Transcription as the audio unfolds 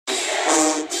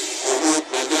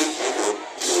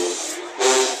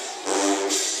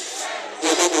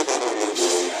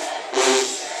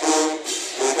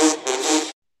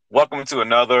welcome to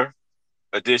another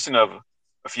edition of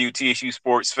A Few TSU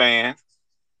Sports Fans.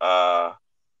 Uh,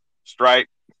 Stripe,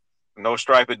 no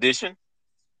stripe edition,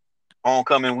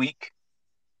 homecoming week.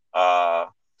 Uh,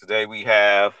 Today we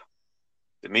have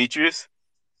Demetrius,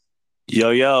 Yo,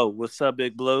 yo, what's up,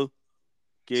 Big Blue?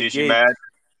 Get TSU geek.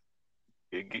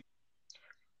 Mad,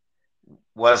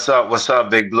 What's up? What's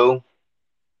up, Big Blue?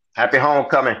 Happy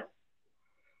homecoming.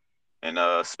 and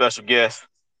a special guest.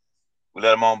 We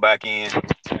let him on back in.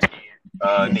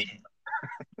 Neat.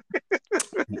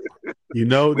 You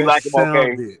know We like him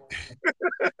okay.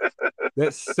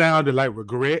 that sounded like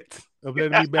regret of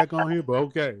letting me back on here, but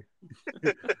okay.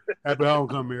 Happy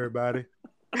homecoming, everybody.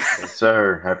 Yes,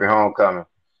 sir. Happy homecoming.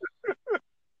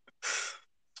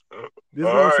 This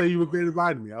All gonna right. say you regret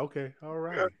inviting me. Okay, all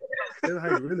right. That's how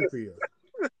you really feel.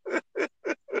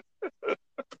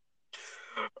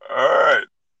 All right.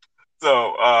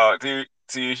 So,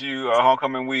 TSU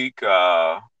homecoming week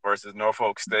versus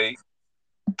Norfolk State.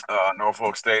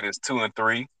 Norfolk State is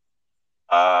 2-3.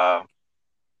 Uh,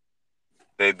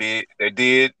 they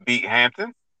did beat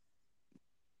Hampton.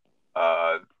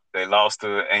 Uh, they lost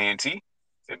to A&T.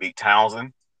 They beat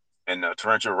Townsend in the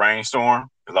torrential rainstorm.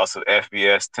 They lost to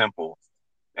FBS Temple,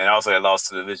 and also they lost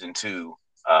to Division II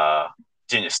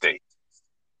Virginia State.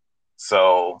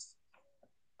 So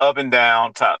up and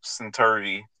down, tops and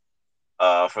turvy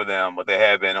for them, but they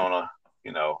have been on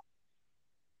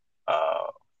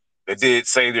they did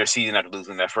save their season after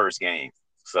losing that first game,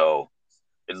 so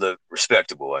it looked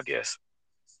respectable, I guess.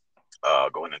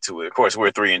 Going into it, of course,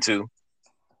 we're 3-2.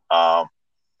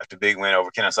 After big win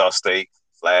over Kennesaw State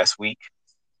last week.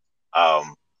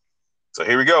 So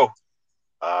here we go.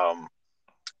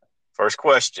 First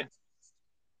question.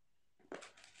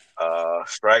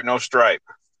 Stripe, no stripe.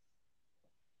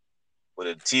 Will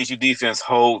the TSU defense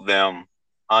hold them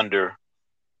under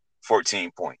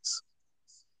 14 points?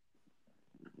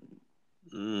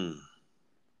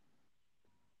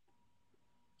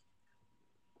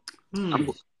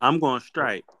 I'm going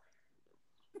stripe.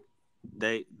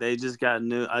 They just got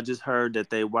new. I just heard that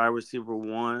they wide receiver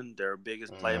one, their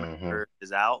biggest playmaker,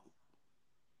 is out.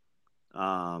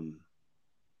 I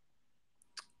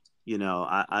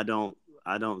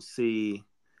don't see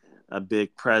a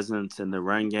big presence in the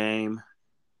run game,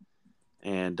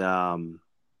 and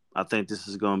I think this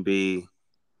is going to be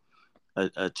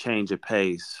a change of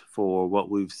pace for what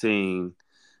we've seen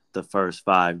the first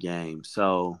 5 games.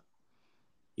 So,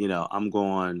 I'm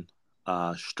going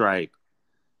stripe,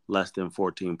 less than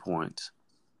 14 points.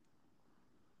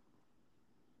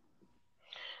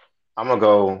 I'm gonna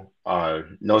go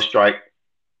no strike.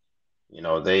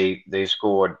 They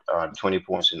scored 20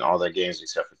 points in all their games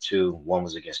except for two. One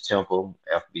was against Temple,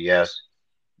 FBS.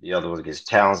 The other was against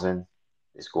Townsend.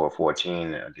 They scored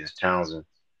 14 against Townsend.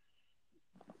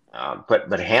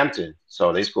 But Hampton,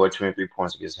 so they scored 23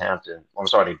 points against Hampton. I'm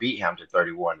sorry, they beat Hampton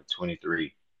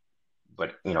 31-23.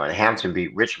 But and Hampton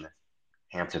beat Richmond.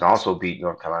 Hampton also beat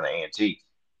North Carolina A&T.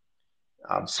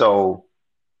 So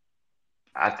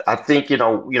I think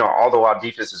although our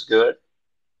defense is good,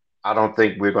 I don't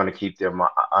think we're going to keep them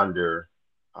under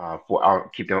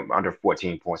keep them under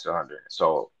 14 points or under.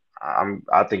 So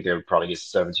I think they'll probably get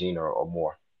 17 or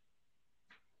more.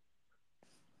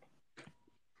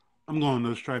 I'm going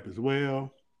no stripe as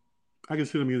well. I can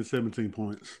see them getting 17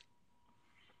 points.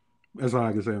 That's all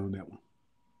I can say on that one.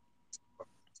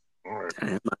 All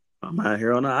right. I'm out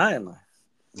here on the island.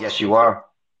 Yes, you are.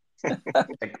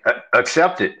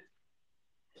 Accept it.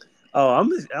 Oh, I'm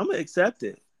gonna accept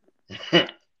it. I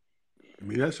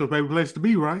mean, that's your favorite place to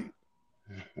be, right?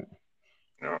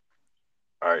 All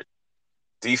right.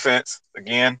 Defense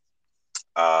again.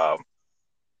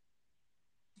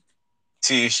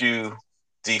 TSU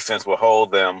defense will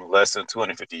hold them less than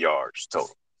 250 yards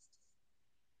total.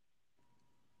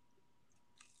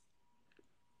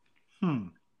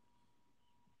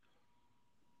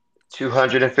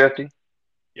 250.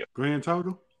 Yep. Grand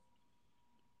total?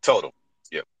 Total.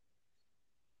 Yep.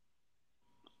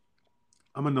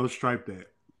 I'm going to no stripe that.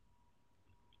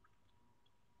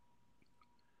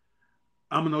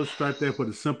 I'm going to no stripe that for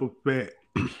the simple fact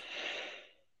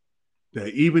that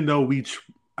even though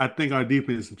I think our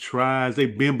defense tries, they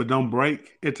bend but don't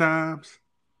break at times,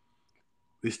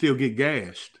 they still get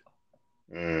gashed.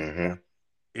 Mm-hmm.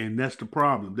 And that's the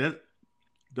problem.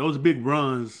 Those big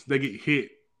runs, they get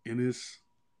hit, and it's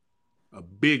a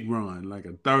big run, like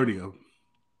a 30,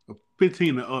 a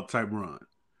 15 and up type run.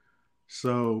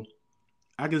 So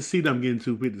I can see them getting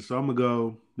 250. So I'm gonna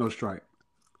go no strike.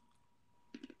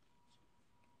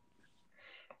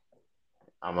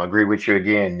 I'm gonna agree with you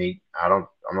again, Neat. I'm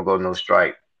gonna go no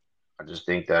strike. I just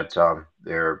think that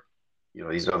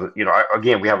these other,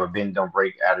 again, we have a bend don't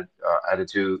break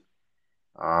attitude.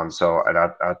 So, and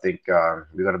I think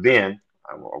we're gonna bend.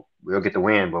 We'll get the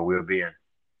win, but we'll bend.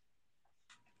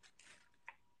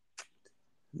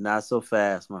 Not so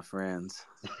fast, my friends.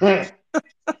 Ah,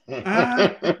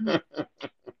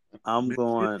 I'm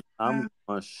going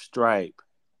stripe.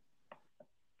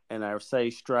 And I say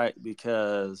stripe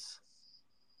because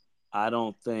I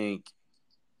don't think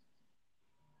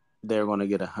they're going to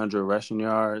get 100 rushing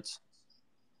yards.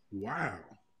 wow.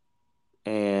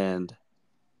 And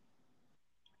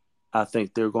I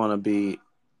think they're going to be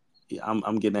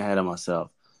I'm getting ahead of myself.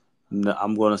 No,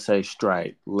 I'm going to say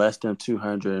stripe, less than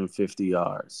 250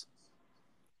 yards.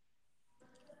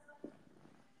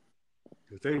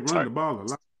 If they run the ball a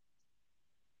lot.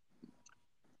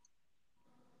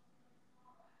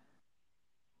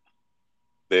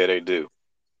 There they do.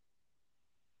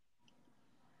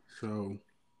 So,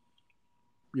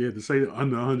 yeah, to say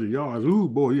under 100 yards, ooh,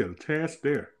 boy, you got a task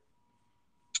there.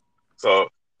 So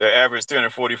they average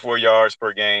 344 yards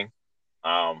per game.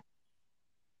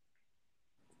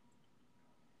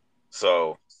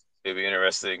 So it'll be an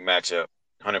interesting matchup.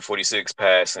 146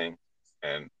 passing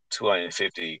and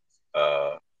 250.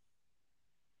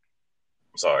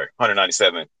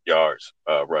 197 yards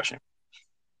rushing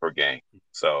per game.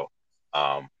 So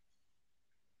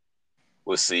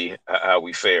we'll see how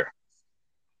we fare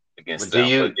But against do them. But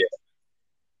you yeah,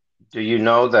 do you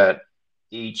know that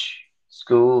each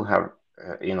school has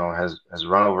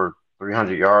run over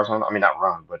 300 yards on? I mean, not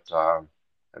run, but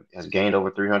has gained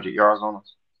over 300 yards on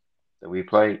us that we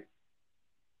played.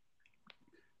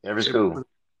 Every Every school.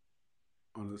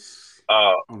 on this,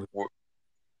 uh, on the,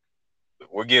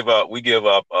 we give up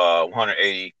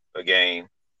 180 a game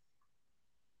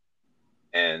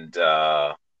and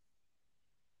I'm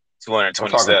talking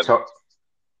 227.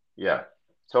 yeah,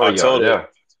 total yards.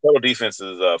 Total Yeah. defense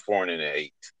is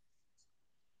 408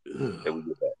 that we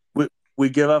give up. We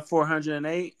give up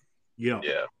 408. yeah.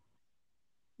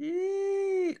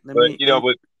 Yeah, Let but me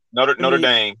with Notre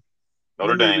Dame,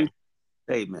 let me read the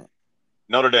statement.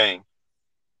 Notre Dame,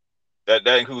 that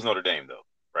includes Notre Dame though,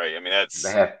 right? I mean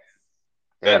They had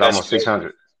they had that's almost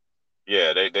 600.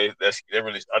 yeah. They're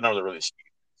really, I know they're really skewed.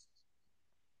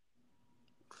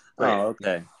 Oh,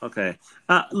 okay.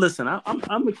 Listen, I'm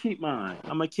gonna keep mine.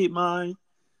 I'm gonna keep mine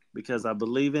because I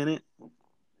believe in it,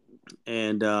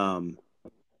 and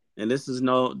this is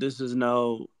no distant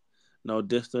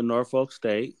Norfolk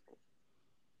State.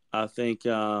 I think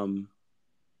them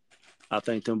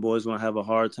boys gonna have a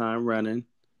hard time running.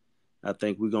 I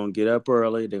think we're gonna get up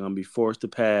early. They're gonna be forced to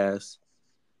pass.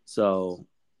 So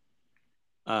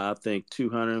I think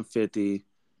 250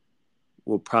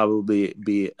 will probably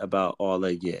be about all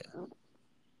they get. All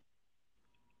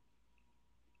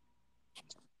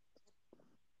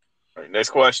right, next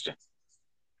question.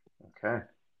 Okay.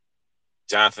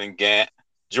 Jordan Gant,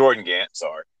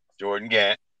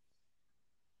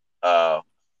 will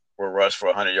rush for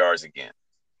 100 yards again.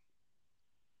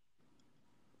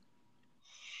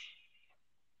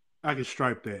 I can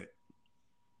stripe that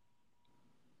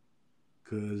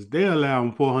because they allow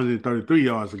him 433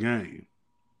 yards a game.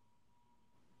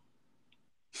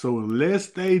 So unless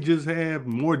they just have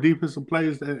more defensive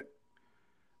players that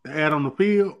add on the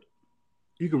field,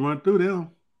 you can run through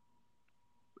them.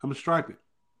 I'm gonna stripe it.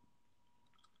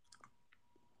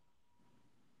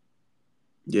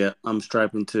 Yeah, I'm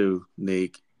striping too,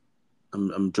 Nick.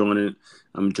 I'm joining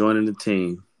the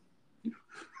team.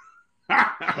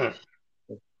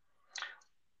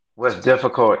 What's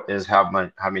difficult is how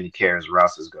many carries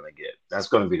Rouse is going to get. That's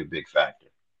going to be the big factor.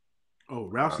 Oh,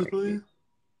 Rouse is playing?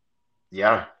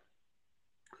 Yeah.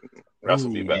 Russ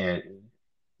will be back. And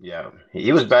yeah,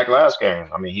 he was back last game.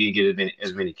 I mean, he didn't get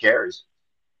as many carries,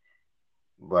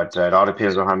 but it all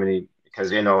depends on how many.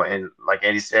 Because and like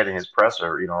Eddie said in his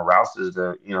presser, Rouse is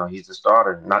he's the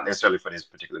starter, not necessarily for this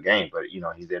particular game, but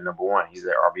he's their number one. He's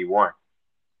their RB1.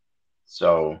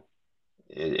 So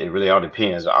it really all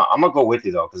depends. I'm gonna go with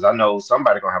you though, because I know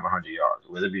somebody gonna have 100 yards,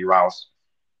 whether it be Rouse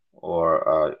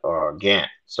or Gant.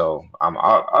 So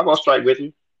I'll go straight with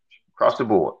you across the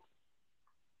board.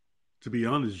 To be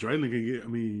honest, Draylen can get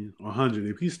 100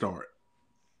 if he start.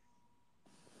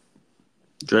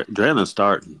 Draylen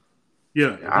starting.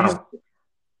 Yeah, I don't.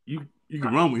 You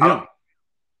can run with him.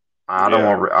 I don't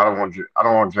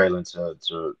want Jalen to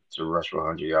rush for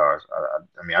 100 yards. I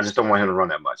mean, I just don't want him to run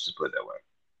that much. Just put it that way.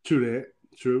 True that.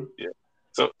 True. Yeah.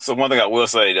 So one thing I will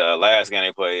say, the last game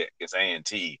they played against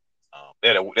A&T, they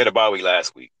had a bye week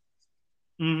last week,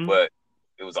 but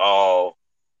it was all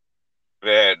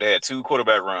they had two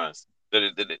quarterback runs.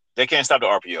 They can't stop the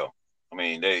RPO. I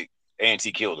mean,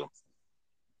 A&T killed them.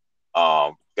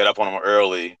 got up on them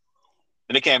early,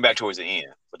 and they came back towards the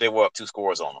end, but they were up 2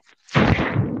 scores on them.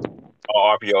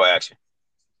 All RPO action,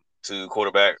 2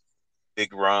 quarterback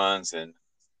big runs, and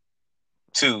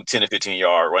 2 10 to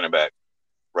 15-yard running back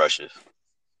rushes.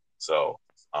 So,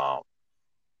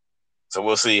 so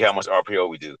we'll see how much RPO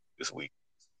we do this week.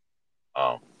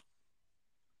 So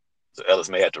Ellis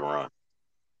may have to run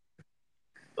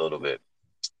a little bit.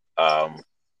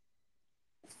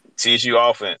 TSU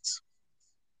offense.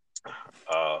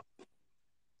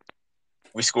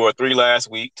 We scored 3 last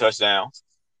week, touchdowns.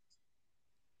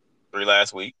 3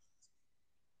 last week.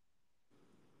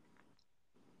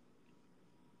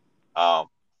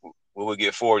 We will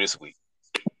get 4 this week.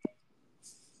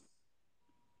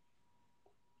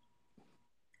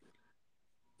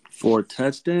 Four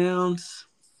touchdowns.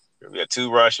 We got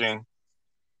 2 rushing,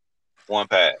 1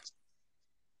 pass.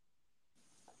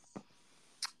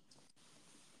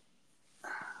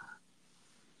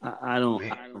 I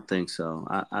don't think so.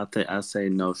 I say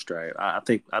no stripe. I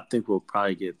think we'll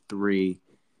probably get 3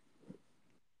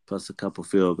 plus a couple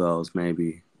field goals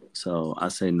maybe. So I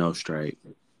say no stripe.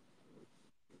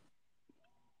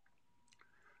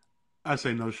 I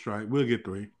say no strike. We'll get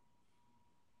 3.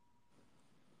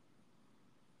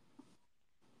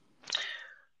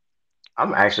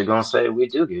 I'm actually going to say we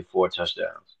do get 4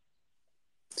 touchdowns.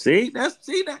 That's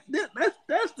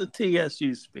the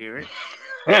TSU spirit.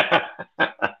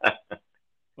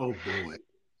 Oh boy.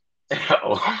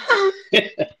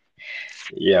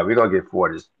 Yeah, we're gonna get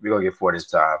 4 this. We're gonna get 4 this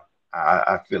time.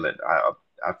 I feel it.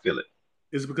 I feel it.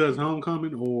 Is it because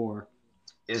homecoming or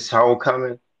It's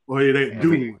homecoming. they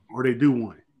do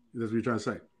one? That's what you're trying to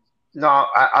say. No,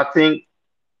 I think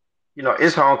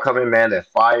it's homecoming, man. That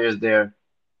fire is there,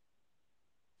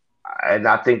 and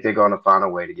I think they're gonna find a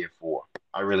way to get 4.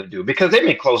 I really do because they've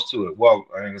been close to it. Well,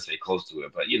 I ain't gonna say close to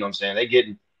it, but you know what I'm saying. They're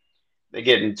getting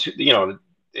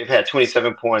they've had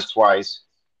 27 points twice,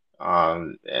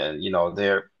 and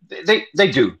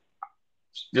they do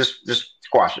just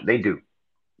squash it. They do.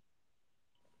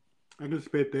 I can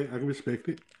respect that. I can respect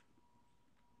it.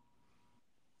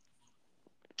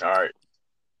 All right.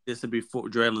 This would be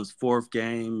Draylen's 4th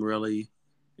game really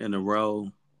in a row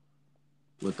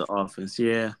with the offense.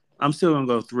 Yeah, I'm still gonna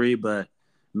go 3, but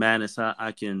Madness,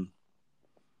 I can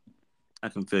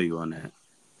feel you on that.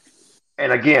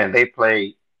 And again, they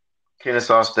play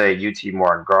Kennesaw State, UT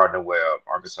Martin, Gardner Webb,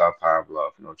 Arkansas Pine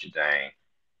Bluff, Notre Dame.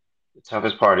 The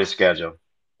toughest part of the schedule,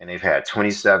 and they've had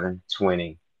 27,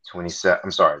 20, 27.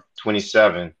 I'm sorry,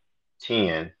 27,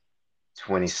 10,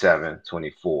 27,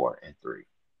 24, and 3.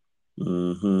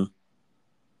 Mm-hmm.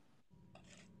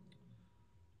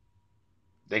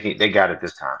 They got it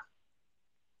this time.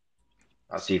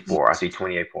 I see 4. I see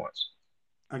 28 points.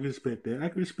 I can respect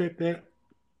that.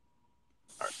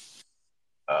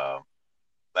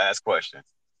 Last question.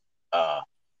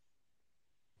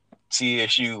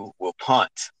 TSU will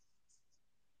punt.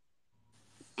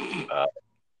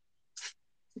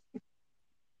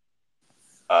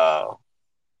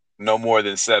 No more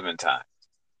than 7 times.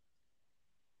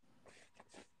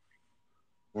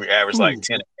 We average like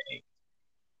 10 a game.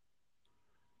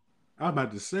 I was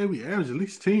about to say we average at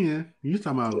least 10. You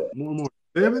talking about more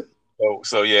 7?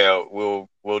 So yeah, we'll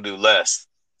do less.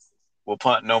 We'll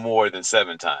punt no more than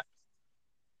 7 times.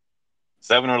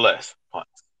 7 or less punt.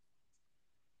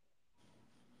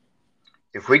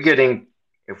 If we're getting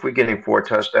 4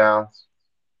 touchdowns,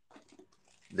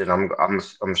 then I'm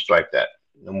gonna strike that.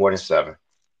 No more than 7.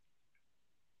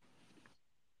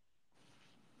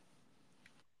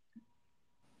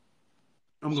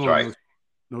 I'm going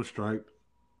no strike.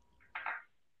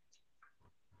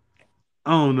 I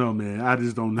don't know, man. I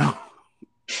just don't know.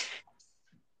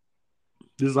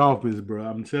 This offense, bro.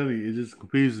 I'm telling you, it just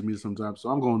confuses me sometimes. So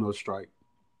I'm going no strike.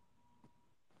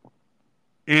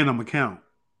 And I'm a count.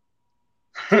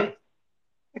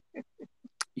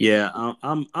 Yeah,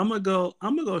 I'm gonna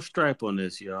go stripe on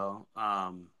this, y'all.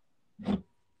 And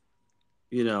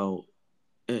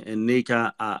Nick,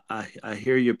 I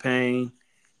hear your pain.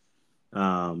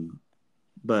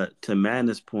 But to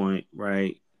Madness' point,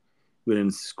 right? We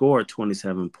didn't score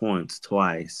 27 points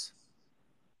twice,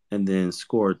 and then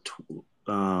scored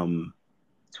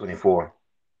 24.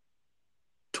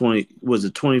 20. Was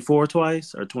it 24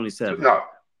 twice or 27?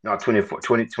 No, 24,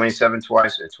 27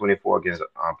 twice and 24 against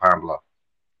Pine Bluff.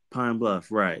 Pine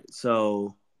Bluff, right?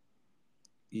 So,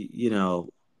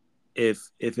 if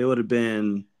it would have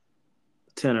been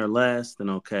 10 or less, then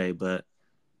okay. But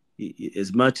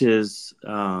as much as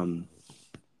I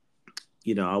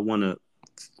want to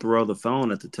throw the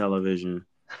phone at the television,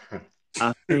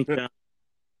 I think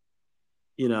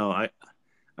I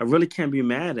really can't be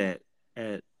mad at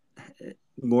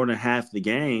more than half the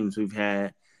games we've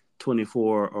had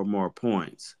 24 or more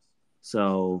points.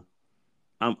 So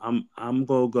I'm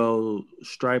gonna go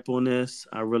stripe on this.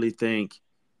 I really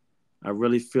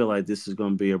feel like this is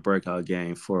gonna be a breakout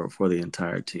game for the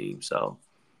entire team. So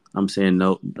I'm saying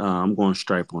no. I'm going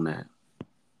stripe on that.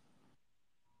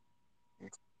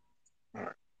 All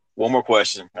right. One more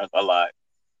question. I lied.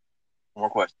 One more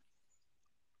question.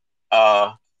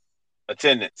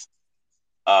 Attendance.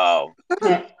 Um,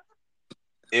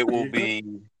 it will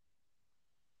be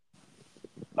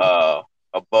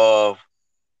above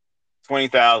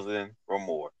 20,000 or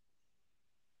more.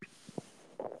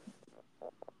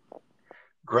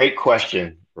 Great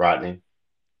question, Rodney.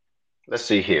 Let's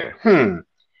see here.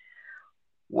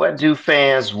 What do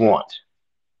fans want?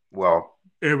 Well,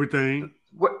 Everything.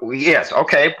 yes,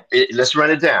 okay. Let's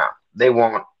run it down. They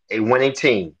want a winning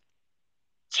team.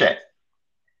 Check.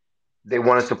 They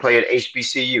want us to play at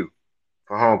HBCU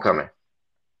for homecoming.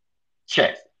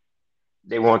 Check.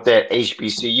 They want that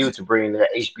HBCU to bring their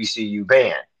HBCU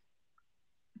band.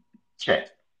 Check.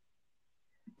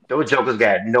 Those jokers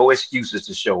got no excuses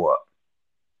to show up.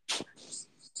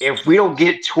 If we don't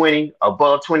get 20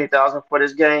 above 20,000 for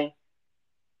this game,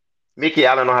 Mickey,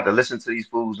 I don't know how to listen to these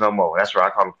fools no more. That's right, I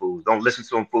call them fools. Don't listen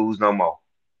to them fools no more.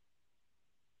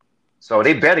 So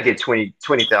they better get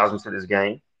 20,000 to this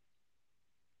game.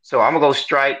 So I'm gonna go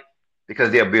strike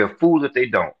because they'll be a fool if they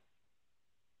don't.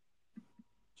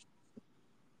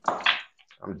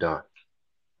 I'm done.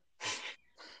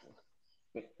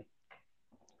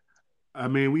 I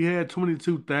mean, we had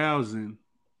 22,000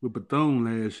 with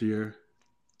Bethune last year,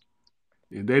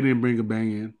 and they didn't bring a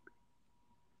band.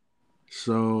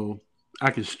 So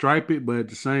I can stripe it, but at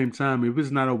the same time, if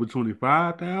it's not over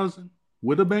 25,000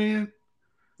 with a band,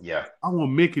 Yeah, I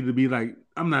want Mickey to be like,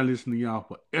 I'm not listening to y'all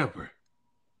forever.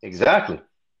 exactly.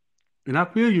 And I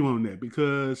feel you on that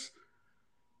because,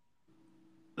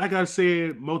 like I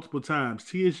said multiple times,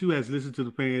 TSU has listened to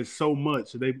the fans so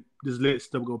much that they just let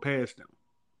stuff go past them.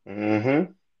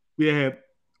 Mm-hmm. We had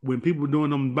when people were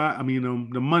doing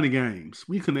the money games,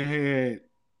 we could have had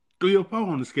 3 or 4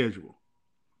 on the schedule.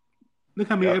 Look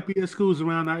how many Yep. FBS schools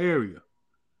around our area: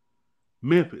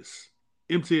 Memphis,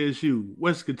 MTSU,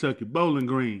 West Kentucky, Bowling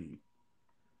Green.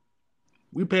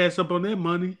 We pass up on that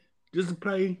money just to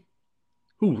play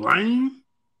who Lane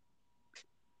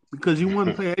because you want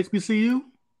to play HBCU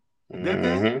that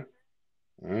bad.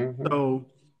 Mm-hmm. Mm-hmm. So,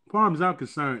 as far as I'm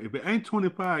concerned, if it ain't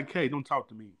 25K, don't talk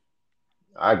to me.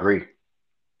 I agree.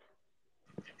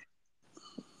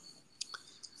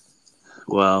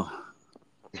 Well,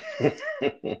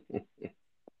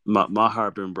 my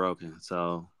heart been broken.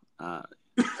 So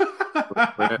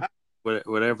whatever,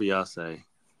 whatever y'all say.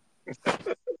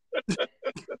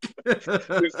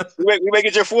 We may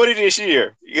get your 40 this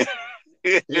year. Yeah.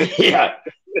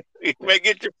 You may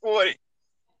get your 40.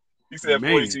 You said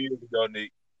Man. 42 years ago,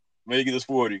 Nick. May get us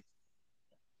 40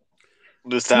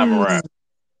 this time around.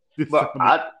 But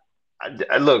I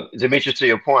look, Demetrius, to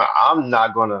your point, I'm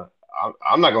not gonna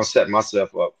set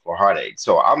myself up for heartache.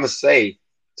 So I'm gonna say,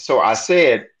 so I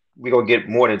said we're gonna get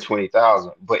more than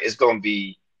 20,000, but it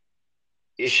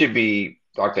should be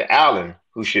Dr. Allen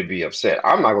who should be upset.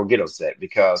 I'm not gonna get upset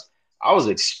because I was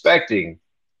expecting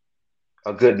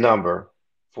a good number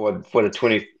for the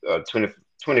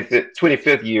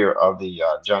 25th year of the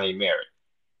Johnny Merritt.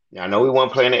 Now I know we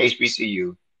weren't playing the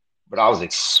HBCU, but I was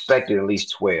expecting at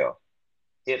least 12.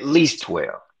 At least 12.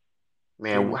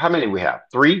 Man, how many we have?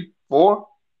 3, 4?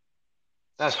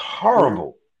 That's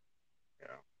horrible. Yeah.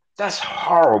 That's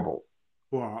horrible.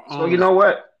 For our So you own, know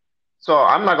what? So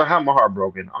I'm not gonna have my heart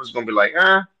broken. I'm just gonna be like,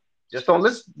 just don't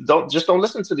listen. Don't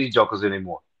listen to these jokers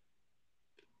anymore.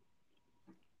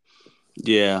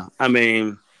 Yeah, I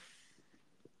mean,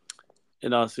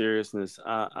 in all seriousness,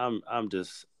 I'm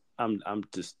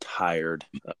just tired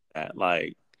of that.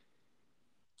 Like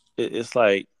it's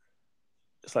like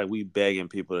we begging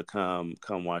people to come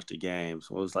watch the games.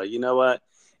 So it's like, you know what?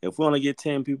 If we only get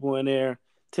 10 people in there,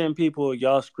 10 people,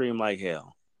 y'all scream like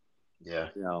hell. Yeah.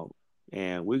 You know,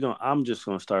 and I'm just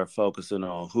gonna start focusing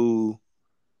on who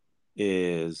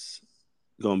is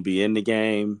gonna be in the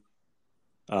game,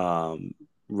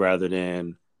 rather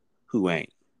than who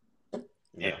ain't.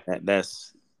 Yeah.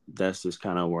 That's just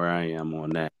kind of where I am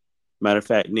on that. Matter of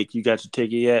fact, Nick, you got your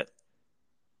ticket yet?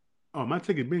 oh, my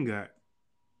ticket been got.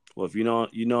 Well, if you know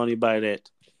anybody that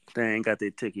they ain't got their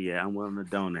ticket yet, I'm willing to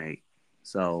donate.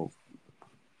 So,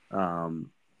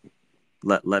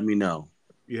 let me know.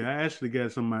 Yeah, I actually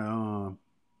got some of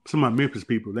my Memphis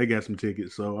people. They got some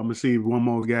tickets, so I'm gonna see if one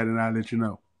more got it. I'll let you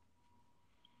know.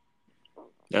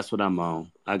 That's what I'm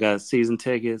on. I got season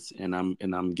tickets, and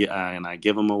I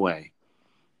give them away.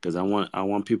 because I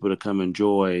want people to come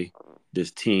enjoy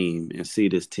this team and see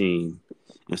this team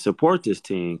and support this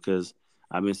team because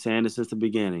I've been saying this since the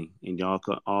beginning, and y'all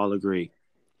can all agree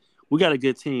we got a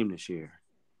good team this year,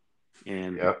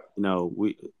 and Yep.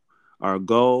 our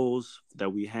goals that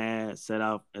we had set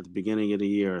out at the beginning of the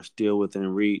year are still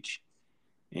within reach.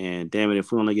 And damn it,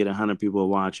 if we only get 100 people to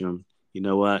watch them, you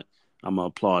know what? I'm gonna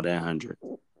applaud that 100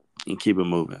 and keep it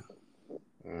moving.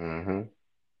 Mm-hmm.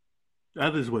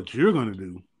 That is what you're gonna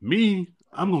do. Me,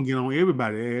 I'm gonna get on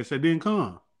everybody's ass that didn't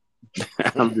come.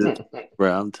 I'm just,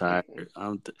 bro. I'm tired.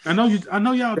 I know you. I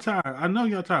know y'all tired. I know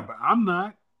y'all tired, but I'm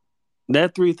not.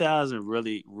 That 3,000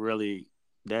 really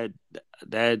that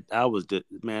I was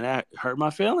man that hurt my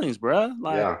feelings, bro.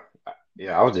 Like Yeah.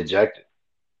 Yeah, I was ejected.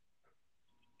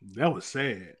 That was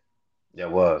sad.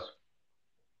 That was.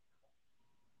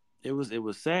 it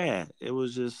was sad. It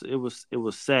was just it was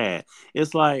sad.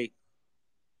 It's like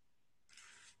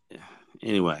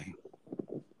anyway.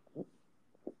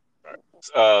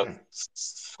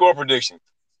 Score prediction.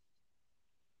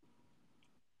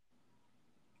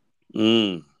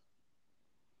 Mm.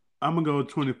 I'm gonna go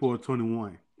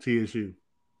 24-21 TSU.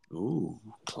 Ooh,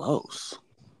 close.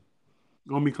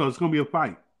 Gonna be close. It's gonna be a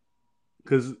fight.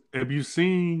 Because have you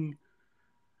seen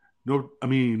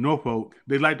Norfolk?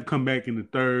 They like to come back in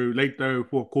the late third,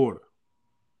 fourth quarter.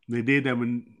 They did that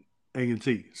with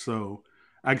A&T. So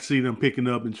I can see them picking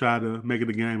up and try to make it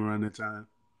a game around that time.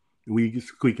 And we just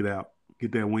squeak it out,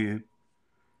 get that win.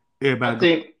 I Everybody go.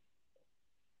 think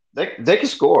they can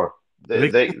score. They They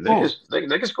they can they can score.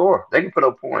 they can score. They can put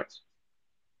up points.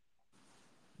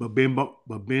 But Ben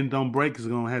Don't Break is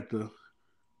gonna have to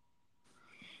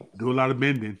do a lot of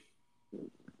bending.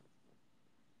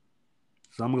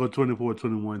 So I'm gonna go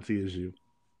 24-21 TSU.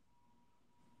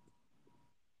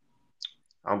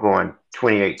 I'm going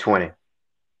 28-20.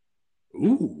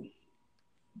 Ooh.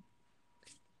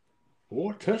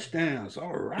 4 touchdowns.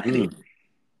 All righty. Mm.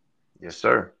 Yes,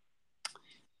 sir.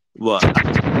 Well,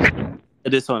 I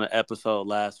did this on an episode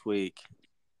last week,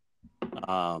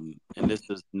 and this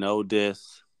is no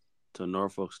diss to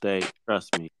Norfolk State.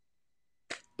 Trust me,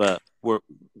 but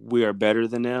we are better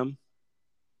than them.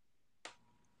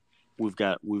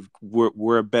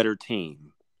 We're a better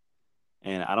team,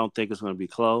 and I don't think it's going to be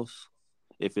close.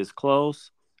 If it's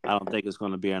close, I don't think it's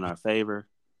going to be in our favor.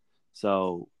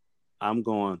 So I'm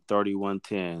going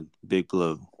 31-10, Big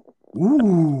Blue.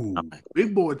 Ooh.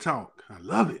 Big boy talk. I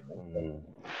love it. Mm.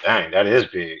 Dang, that is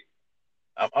big.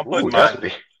 I'm Ooh, putting that's mine.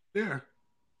 big. There.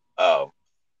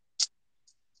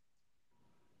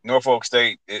 Norfolk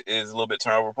State is a little bit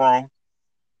turnover prone.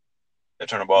 They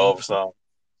turn the ball over some.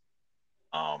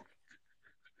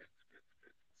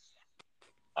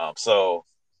 So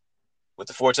with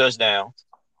the 4 touchdowns,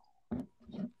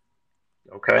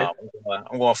 Okay.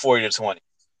 I'm going 40-20.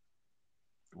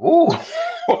 Ooh.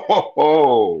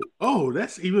 Oh,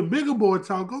 that's even bigger boy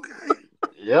talk. Okay.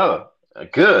 Yeah.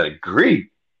 Good grief.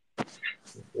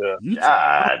 Yeah,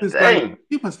 God dang.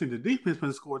 You must think the defense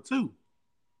must score too.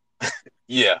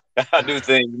 yeah. I do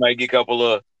think you might get a couple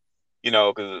of,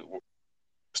 because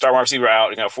start wide receiver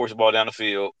out, you got to force the ball down the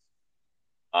field.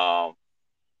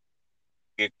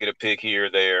 Get a pick here or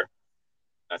there.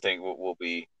 I think we'll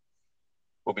be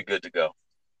good to go.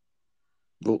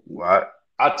 Well,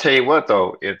 I'll tell you what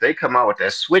though, if they come out with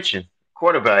that switching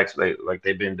quarterbacks like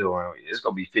they've been doing, it's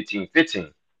gonna be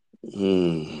 15-15.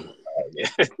 Mm.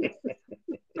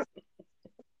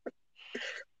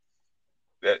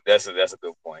 That's a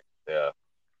good point. Yeah,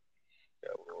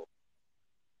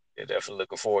 definitely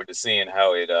looking forward to seeing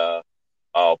how it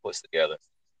all puts together.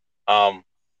 And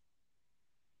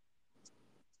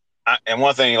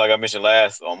one thing, like I mentioned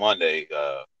last on Monday,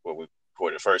 where we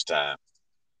recorded the first time,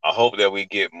 I hope that we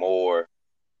get more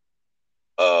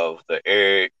of the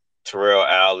Eric, Terrell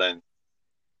Allen,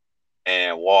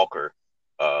 and Walker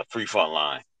 3 front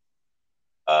line.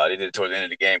 They did it toward the end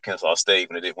of the game, Kennesaw State,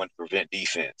 when they didn't want to prevent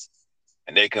defense,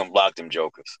 and they couldn't block them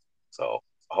jokers. So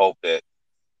I hope that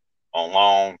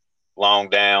on long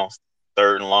downs,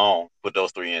 third and long, put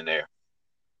those three in there,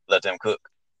 let them cook.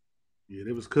 Yeah,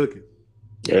 they was cooking.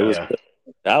 It was. Yeah.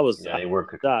 I was Yeah, they were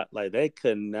cooking. shocked. Like they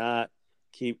could not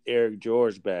keep Eric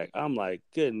George back. I'm like,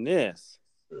 goodness.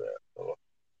 Yeah. So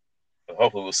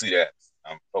hopefully we'll see that.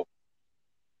 I'm hoping.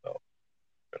 So.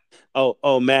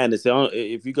 Oh man!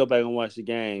 If you go back and watch the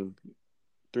game,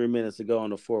 3 minutes ago in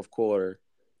the fourth quarter,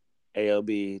 ALB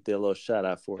did a little shout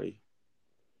out for you.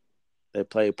 They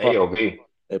played party. AOB.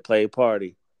 They played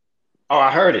party. Oh,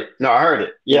 I heard it. No, I heard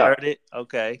it. Yeah. You heard it?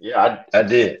 Okay. Yeah, I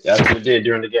did. That's what I did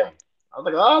during the game. I was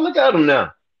like, oh, look at him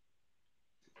now.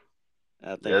 I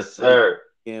think Yes, sir.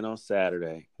 again on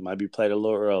Saturday. Might be played a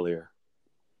little earlier.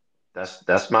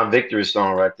 That's my victory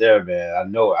song right there, man. I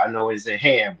know it's in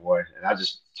hand, boy. And I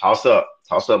just toss up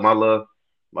my little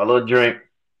drink,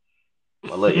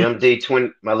 my little MD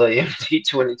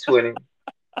 2020.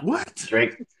 What?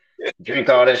 Drink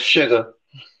all that sugar.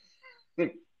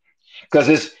 Because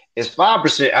it's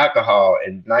 5% alcohol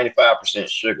and 95%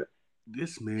 sugar.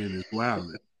 This man is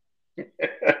wild.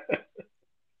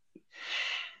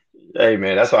 Hey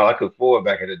man, that's all I could afford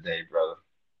back in the day, brother.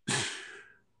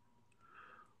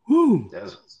 Whoo,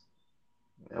 That's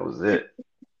that was it.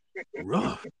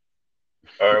 rough.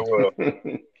 All right, well,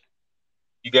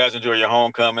 you guys enjoy your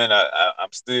homecoming.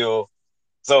 I'm still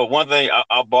so one thing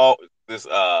I bought this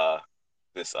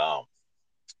this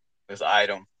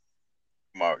item.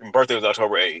 My birthday was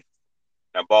October 8th.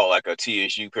 I bought like a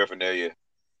TSU paraphernalia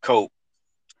coat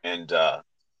and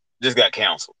just got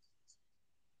canceled.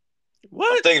 I'm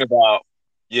What? thinking about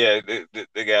yeah,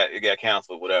 it got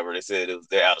canceled, whatever. They said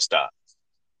they're out of stock.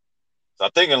 So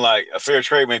I'm thinking like a fair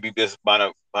trade may be just buying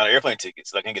an airplane ticket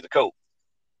so I can get the coat.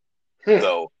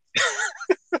 So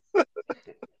that's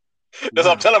what I'm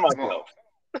Wow. telling Come on, myself.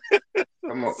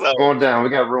 come So on down. We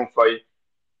got room for you.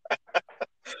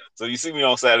 so you see me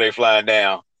on Saturday flying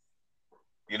down,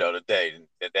 the day,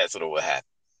 and that's what will happen.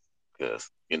 Because,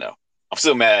 I'm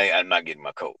still mad I'm not getting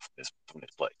my coat from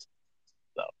this place.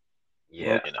 So,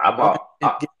 Yeah, Well, you know. I why don't bought. you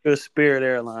get your Spirit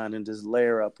airline and just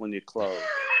layer up when you close?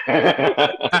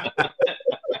 Yeah.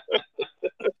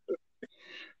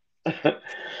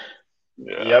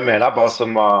 Yeah, man, I bought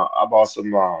some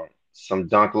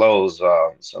Dunk Lows,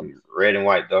 some red and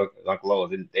white Dunk Lows.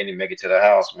 They didn't make it to the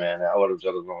house, man. I ordered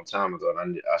those a long time ago,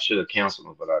 and I should have canceled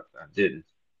them, but I didn't.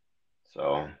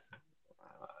 So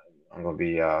I'm gonna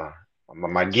be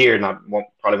my gear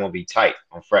probably won't be tight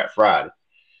on Frat Friday.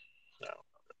 No.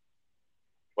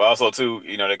 Well, also, too,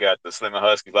 they got the Slim and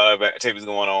Husky. A lot of activities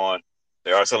going on.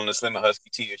 They are selling the Slim and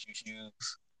Husky TSU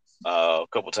shoes a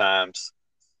couple times.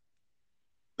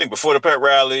 I think before the pep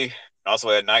rally, also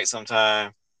at night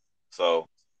sometime. So,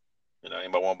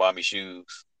 anybody want to buy me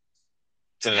shoes?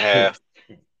 10 and a half.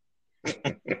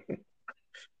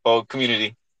 Oh,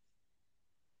 community.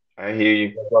 I hear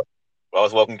you.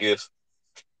 Always welcome gifts.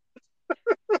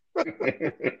 You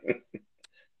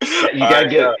All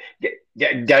gotta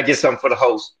right. gotta get something for the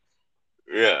host.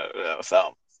 Yeah.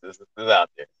 So this is out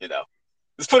there.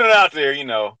 Just put it out there.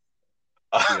 All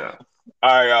Yeah.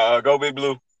 right. Go Big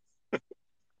Blue.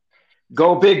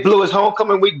 Go Big Blue is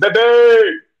homecoming week,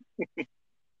 baby.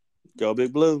 Go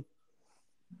Big Blue.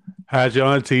 Hide your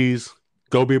aunties.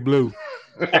 Go be blue.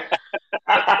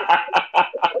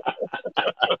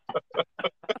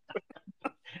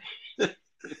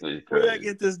 Where did I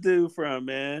get this dude from,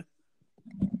 man?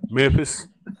 Memphis.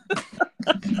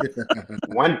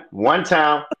 One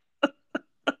time.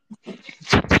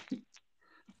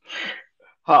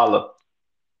 Holla.